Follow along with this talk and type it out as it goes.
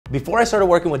Before I started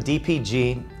working with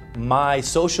DPG, my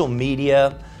social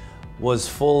media was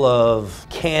full of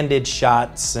candid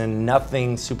shots and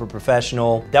nothing super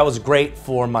professional. That was great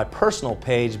for my personal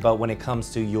page, but when it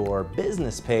comes to your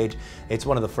business page, it's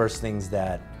one of the first things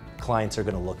that clients are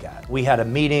gonna look at. We had a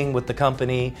meeting with the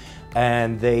company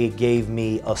and they gave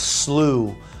me a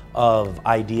slew of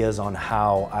ideas on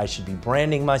how I should be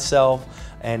branding myself,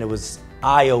 and it was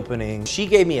eye-opening. She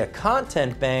gave me a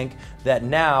content bank that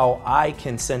now I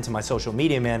can send to my social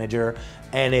media manager,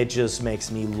 and it just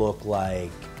makes me look like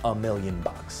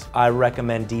 $1,000,000. I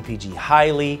recommend DPG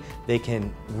highly. They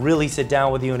can really sit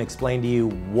down with you and explain to you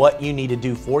what you need to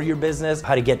do for your business,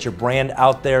 how to get your brand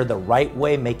out there the right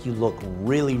way, make you look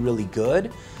really, really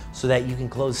good so that you can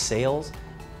close sales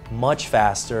much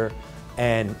faster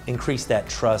and increase that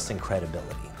trust and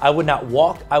credibility. I would not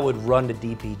walk, I would run to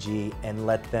DPG and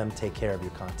let them take care of your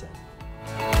content.